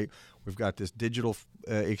early, late. We've got this digital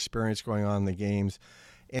experience going on in the games.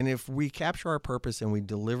 And if we capture our purpose and we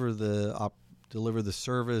deliver the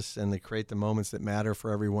service and create the moments that matter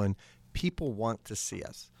for everyone, people want to see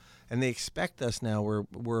us. And they expect us now.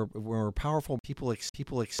 We're powerful. People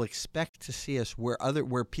expect to see us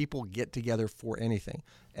where people get together for anything.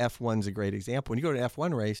 F1's a great example. When you go to an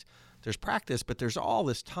F1 race, there's practice, but there's all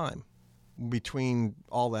this time between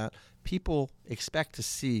all that. People expect to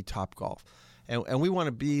see Topgolf, and we want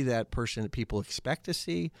to be that person that people expect to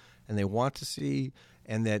see and they want to see,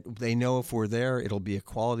 and that they know if we're there, it'll be a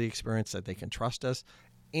quality experience, that they can trust us.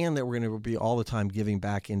 And that we're going to be all the time giving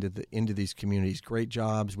back into these communities. Great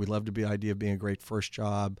jobs. We love the idea of being a great first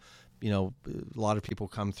job. A lot of people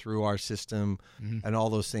come through our system and all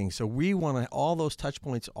those things. So we want all those touch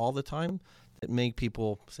points all the time, that make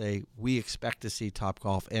people say, we expect to see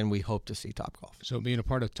Topgolf and we hope to see Topgolf. So being a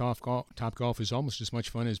part of Topgolf is almost as much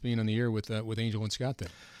fun as being on the air with Angel and Scott then.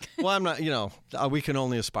 Well, I'm not, we can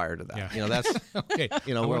only aspire to that. Yeah. That's, okay.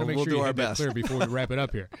 we'll do our best. Clear before we wrap it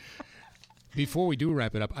up here. Before we do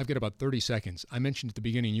wrap it up, I've got about 30 seconds. I mentioned at the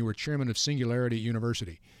beginning you were chairman of Singularity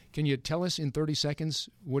University. Can you tell us in 30 seconds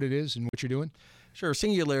what it is and what you're doing? Sure.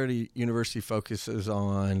 Singularity University focuses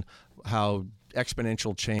on how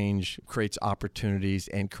exponential change creates opportunities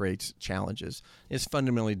and creates challenges. It's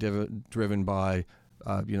fundamentally driven by,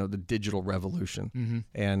 the digital revolution,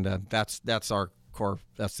 and that's our core.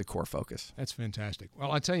 That's the core focus. That's fantastic.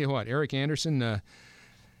 Well, I tell you what, Erik Anderson,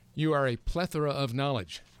 you are a plethora of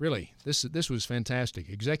knowledge. Really, this was fantastic.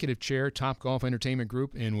 Executive Chair, Topgolf Entertainment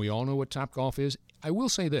Group, and we all know what Topgolf is. I will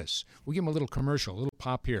say this: we'll give them a little commercial, a little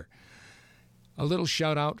pop here. A little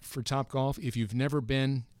shout out for Topgolf. If you've never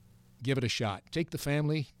been, give it a shot. Take the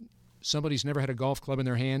family. Somebody's never had a golf club in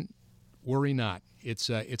their hand. Worry not. It's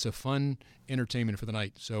a fun entertainment for the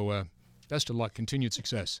night. So best of luck. Continued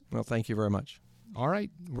success. Well, thank you very much. All right.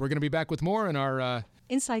 We're going to be back with more in our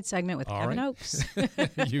Inside segment with Kevin Oakes.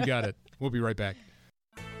 You got it. We'll be right back.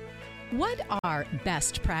 What are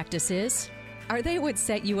best practices? Are they what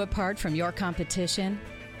set you apart from your competition?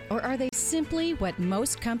 Or are they simply what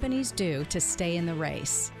most companies do to stay in the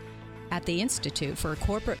race? At the Institute for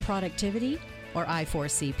Corporate Productivity, or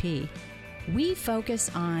I4CP, we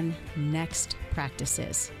focus on next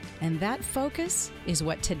practices. And that focus is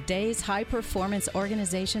what today's high-performance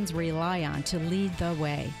organizations rely on to lead the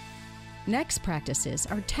way. Next practices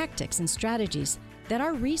are tactics and strategies that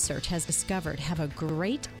our research has discovered have a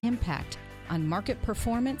great impact on market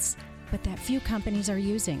performance, but that few companies are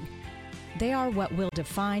using. They are what will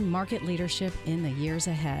define market leadership in the years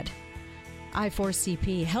ahead.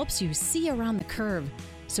 I4CP helps you see around the curve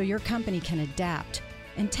so your company can adapt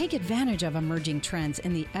and take advantage of emerging trends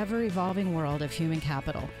in the ever-evolving world of human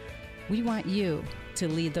capital. We want you to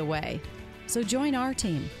lead the way. So join our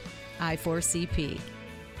team, I4CP,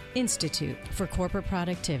 Institute for Corporate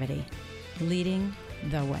Productivity, leading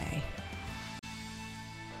the way.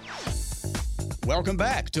 Welcome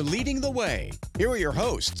back to Leading the Way. Here are your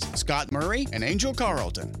hosts, Scott Murray and Angel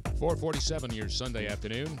Carlton. 4:47 your Sunday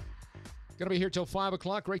afternoon. Going to be here till 5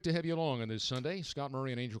 o'clock. Great to have you along on this Sunday. Scott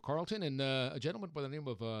Murray and Angel Carlton, and a gentleman by the name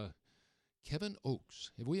of Kevin Oakes.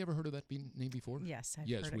 Have we ever heard of that name before? Yes, I've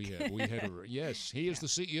yes, heard we it. have. We had. Yes, he is the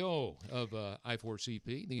CEO of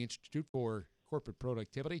I4CP, the Institute for Corporate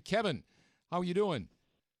Productivity. Kevin, how are you doing?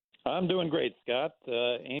 I'm doing great, Scott.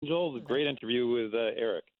 Angel, great interview with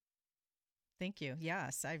Erik. Thank you.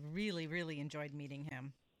 Yes, I really, really enjoyed meeting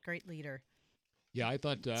him. Great leader. Yeah, I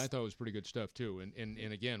thought it was pretty good stuff too.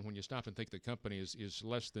 And again, when you stop and think the company is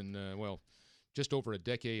less than just over a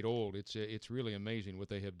decade old, it's really amazing what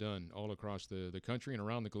they have done all across the country and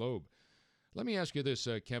around the globe. Let me ask you this,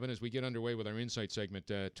 Kevin, as we get underway with our Insight segment.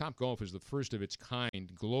 Topgolf is the first of its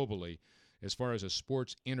kind globally as far as a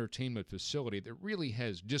sports entertainment facility that really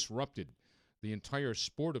has disrupted the entire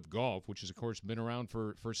sport of golf, which has, of course, been around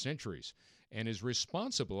for centuries, and is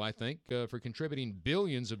responsible, I think, for contributing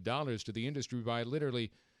billions of dollars to the industry by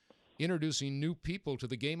literally introducing new people to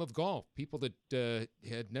the game of golf, people that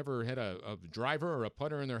had never had a driver or a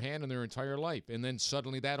putter in their hand in their entire life, and then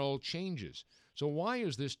suddenly that all changes. So why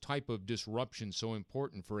is this type of disruption so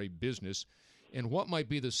important for a business, and what might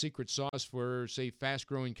be the secret sauce for, say,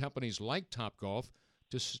 fast-growing companies like Topgolf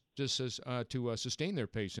to sustain their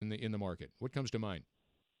pace in the market? What comes to mind?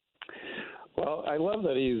 Well, I love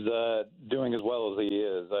that he's doing as well as he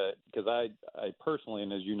is, because I personally,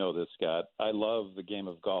 and as you know this, Scott, I love the game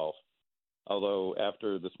of golf. Although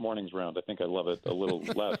after this morning's round, I think I love it a little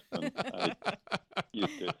less than I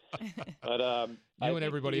used to. But you and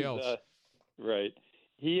everybody else, right?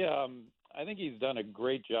 I think he's done a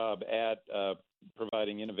great job at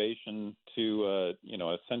providing innovation to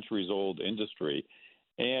a centuries-old industry.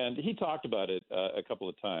 And he talked about it a couple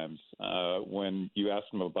of times when you asked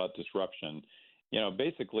him about disruption.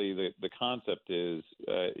 Basically the concept is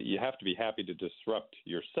you have to be happy to disrupt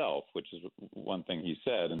yourself, which is one thing he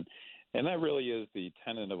said. And that really is the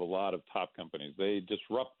tenet of a lot of top companies. They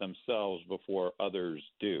disrupt themselves before others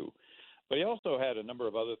do. But he also had a number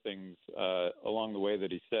of other things along the way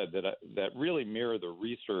that he said that really mirror the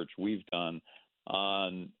research we've done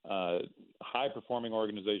on high-performing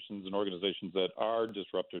organizations and organizations that are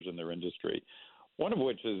disruptors in their industry, one of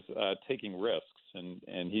which is taking risks.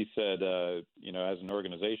 And he said, as an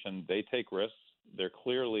organization, they take risks. They're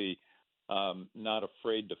clearly not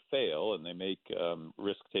afraid to fail, and they make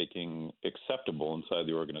risk-taking acceptable inside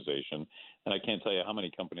the organization. And I can't tell you how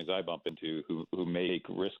many companies I bump into who make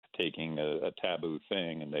risk-taking a taboo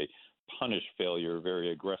thing, and they punish failure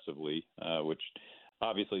very aggressively, which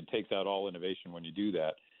obviously takes out all innovation when you do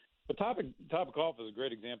that. But Topgolf is a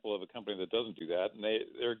great example of a company that doesn't do that, and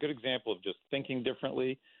they're a good example of just thinking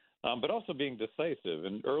differently, but also being decisive.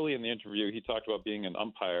 And early in the interview, he talked about being an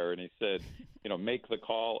umpire, and he said, make the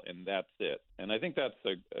call, and that's it. And I think that's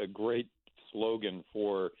a great slogan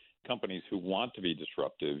for companies who want to be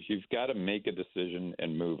disruptive. You've got to make a decision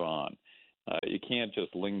and move on. You can't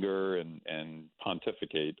just linger and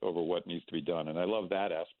pontificate over what needs to be done. And I love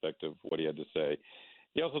that aspect of what he had to say.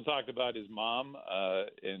 He also talked about his mom,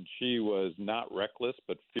 and she was not reckless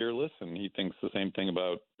but fearless, and he thinks the same thing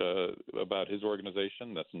about his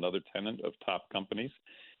organization. That's another tenet of top companies.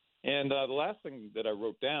 And the last thing that I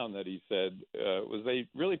wrote down that he said was they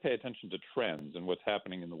really pay attention to trends and what's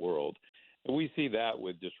happening in the world. And we see that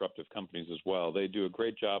with disruptive companies as well. They do a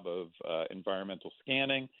great job of environmental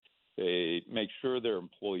scanning. They make sure their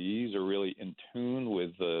employees are really in tune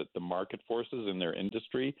with the market forces in their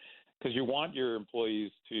industry, because you want your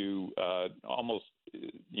employees to almost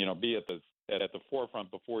be at the forefront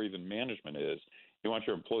before even management is. You want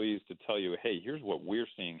your employees to tell you, hey, here's what we're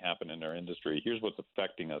seeing happen in our industry. Here's what's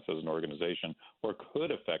affecting us as an organization or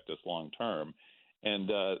could affect us long term. And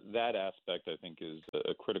that aspect, I think, is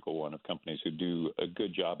a critical one of companies who do a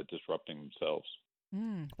good job at disrupting themselves.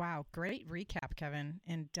 Wow, great recap, Kevin.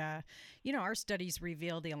 And, our studies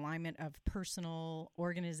reveal the alignment of personal,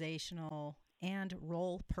 organizational, and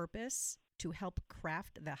role purpose to help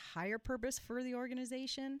craft the higher purpose for the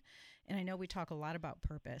organization. And I know we talk a lot about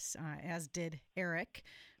purpose, as did Erik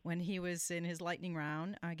when he was in his lightning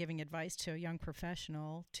round giving advice to a young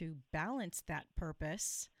professional to balance that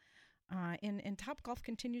purpose. And Topgolf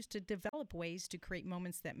continues to develop ways to create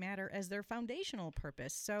moments that matter as their foundational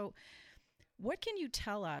purpose. So what can you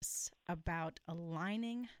tell us about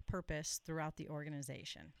aligning purpose throughout the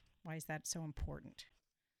organization? Why is that so important?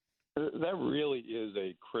 That really is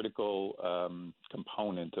a critical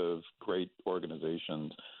component of great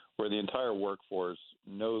organizations, where the entire workforce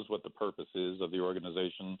knows what the purpose is of the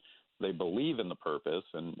organization. They believe in the purpose,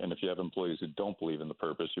 and if you have employees who don't believe in the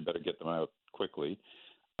purpose, you better get them out quickly.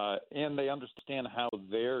 And they understand how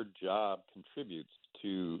their job contributes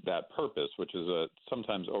to that purpose, which is a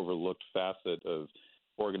sometimes overlooked facet of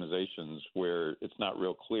organizations, where it's not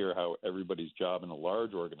real clear how everybody's job in a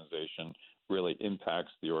large organization really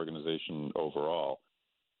impacts the organization overall.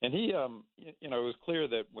 And he, it was clear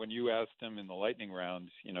that when you asked him in the lightning round,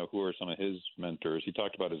 who are some of his mentors, he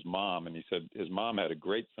talked about his mom, and he said his mom had a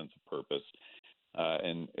great sense of purpose.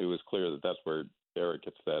 And it was clear that that's where Erik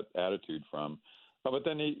gets that attitude from. But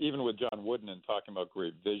then even with John Wooden and talking about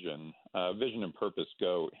great vision, vision and purpose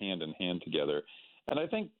go hand in hand together. And I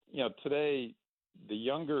think, today the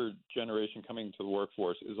younger generation coming to the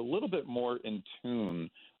workforce is a little bit more in tune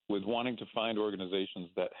with wanting to find organizations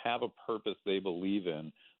that have a purpose they believe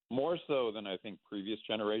in, more so than I think previous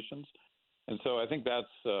generations. And so I think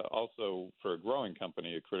that's also, for a growing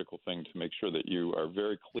company, a critical thing to make sure that you are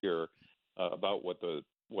very clear about what the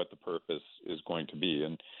purpose is going to be.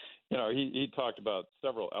 And he talked about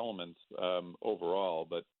several elements overall,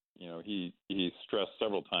 but he stressed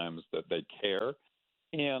several times that they care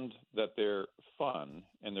and that they're fun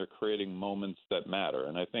and they're creating moments that matter.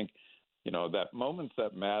 And I think that moments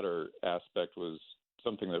that matter aspect was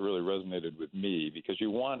something that really resonated with me, because you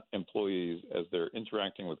want employees, as they're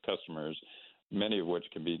interacting with customers, many of which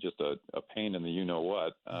can be just a pain in the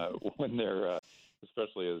you-know-what, when they're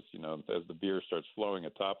especially as the beer starts flowing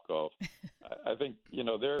at Topgolf. I think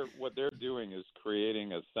what they're doing is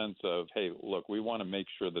creating a sense of, hey, look, we want to make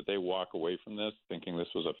sure that they walk away from this thinking this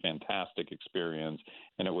was a fantastic experience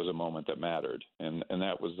and it was a moment that mattered. And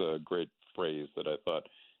that was a great phrase that I thought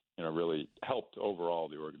really helped overall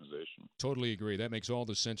the organization. Totally agree. That makes all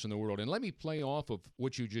the sense in the world. And let me play off of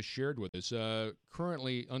what you just shared with us.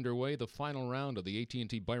 Currently underway, the final round of the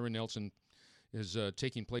AT&T Byron Nelson is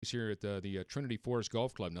taking place here at the Trinity Forest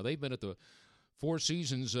Golf Club. Now, they've been at the Four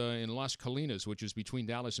Seasons in Las Colinas, which is between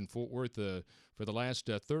Dallas and Fort Worth, for the last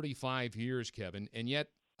 35 years, Kevin. And yet,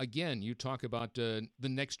 again, you talk about the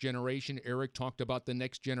next generation. Erik talked about the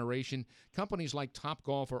next generation. Companies like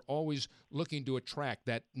Topgolf are always looking to attract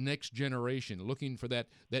that next generation, looking for that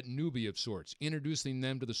newbie of sorts, introducing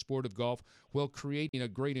them to the sport of golf while creating a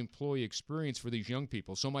great employee experience for these young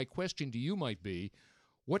people. So my question to you might be,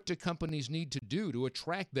 what do companies need to do to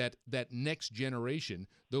attract that next generation,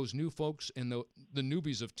 those new folks and the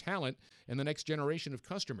newbies of talent and the next generation of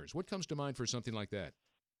customers? What comes to mind for something like that?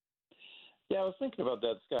 Yeah, I was thinking about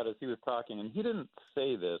that, Scott, as he was talking, and he didn't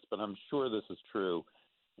say this, but I'm sure this is true.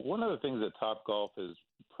 One of the things that Topgolf has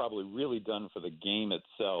probably really done for the game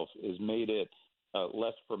itself is made it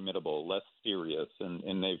less formidable, less serious,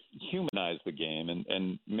 and they've humanized the game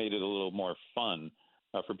and made it a little more fun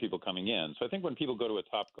for people coming in. So I think when people go to a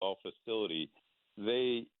Topgolf facility,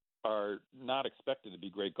 they are not expected to be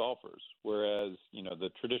great golfers, whereas, the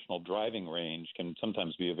traditional driving range can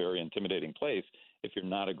sometimes be a very intimidating place if you're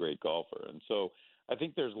not a great golfer. And so I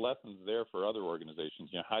think there's lessons there for other organizations.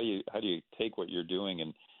 How do you take what you're doing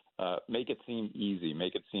and make it seem easy,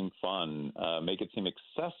 make it seem fun, make it seem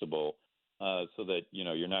accessible, so that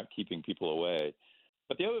you're not keeping people away.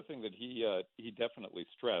 But the other thing that he definitely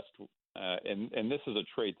stressed, and this is a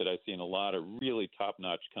trait that I see in a lot of really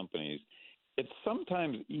top-notch companies, it's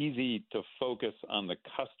sometimes easy to focus on the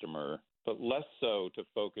customer, but less so to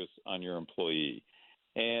focus on your employee.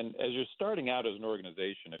 And as you're starting out as an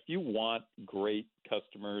organization, if you want great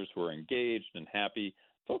customers who are engaged and happy,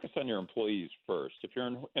 focus on your employees first. If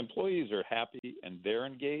your employees are happy and they're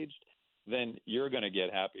engaged, then you're going to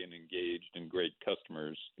get happy and engaged and great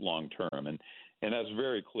customers long term. And that's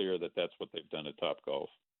very clear that that's what they've done at Topgolf.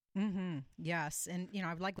 Mm-hmm. Yes. And,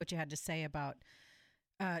 I like what you had to say about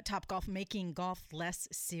Topgolf making golf less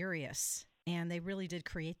serious. And they really did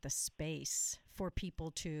create the space for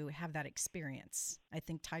people to have that experience. I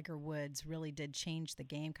think Tiger Woods really did change the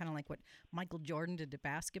game, kind of like what Michael Jordan did to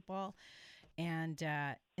basketball. And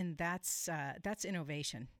that's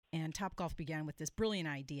innovation. And Topgolf began with this brilliant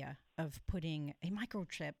idea of putting a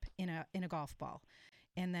microchip in a golf ball.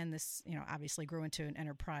 And then this, obviously grew into an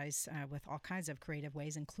enterprise with all kinds of creative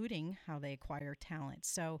ways, including how they acquire talent.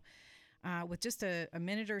 So with just a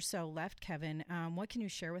minute or so left, Kevin, what can you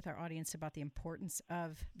share with our audience about the importance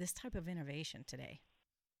of this type of innovation today?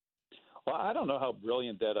 Well, I don't know how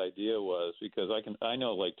brilliant that idea was, because I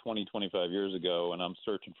know like 20, 25 years ago, when I'm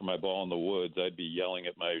searching for my ball in the woods, I'd be yelling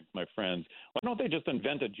at my friends, why don't they just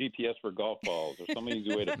invent a GPS for golf balls or some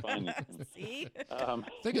easy way to find these? See?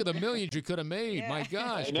 Think of the millions you could have made. Yeah. My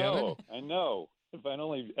gosh, Kevin. I know. If I'd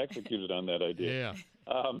only executed on that idea.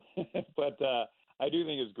 Yeah. But I do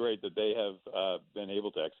think it's great that they have been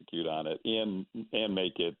able to execute on it and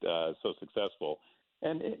make it so successful.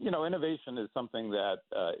 And, innovation is something that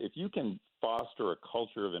if you can foster a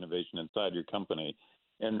culture of innovation inside your company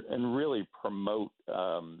and really promote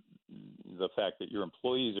the fact that your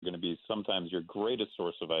employees are going to be sometimes your greatest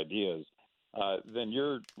source of ideas, then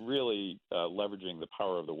you're really leveraging the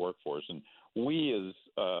power of the workforce. And we is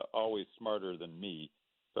always smarter than me.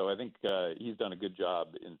 So I think he's done a good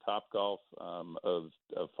job in Topgolf of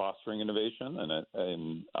fostering innovation,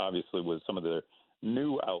 and obviously with some of the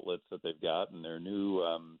new outlets that they've got and their new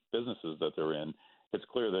businesses that they're in, it's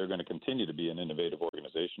clear they're going to continue to be an innovative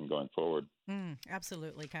organization going forward.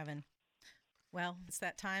 Absolutely, Kevin. Well, it's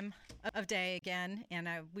that time of day again, and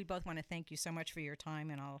we both want to thank you so much for your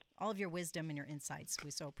time and all of your wisdom and your insights.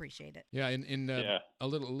 We so appreciate it. Yeah, and a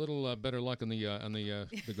little better luck on the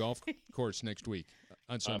golf course next week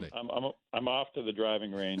on Sunday. I'm off to the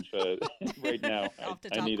driving range right now.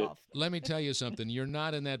 I need it. Let me tell you something. You're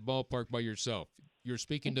not in that ballpark by yourself. You're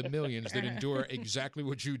speaking to millions that endure exactly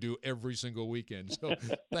what you do every single weekend. So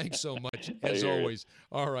thanks so much, as always.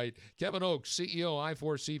 All right. Kevin Oakes, CEO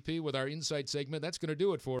I4CP, with our Insight segment. That's going to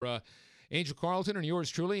do it for Angel Carlton and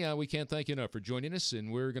yours truly. We can't thank you enough for joining us,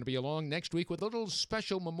 and we're going to be along next week with a little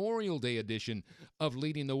special Memorial Day edition of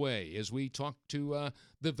Leading the Way as we talk to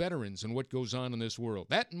the veterans and what goes on in this world.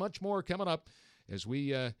 That and much more coming up as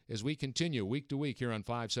we continue week to week here on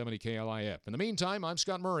 570 KLIF. In the meantime, I'm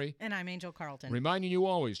Scott Murray. And I'm Angel Carlton. Reminding you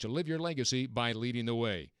always to live your legacy by leading the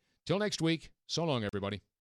way. Till next week, so long, everybody.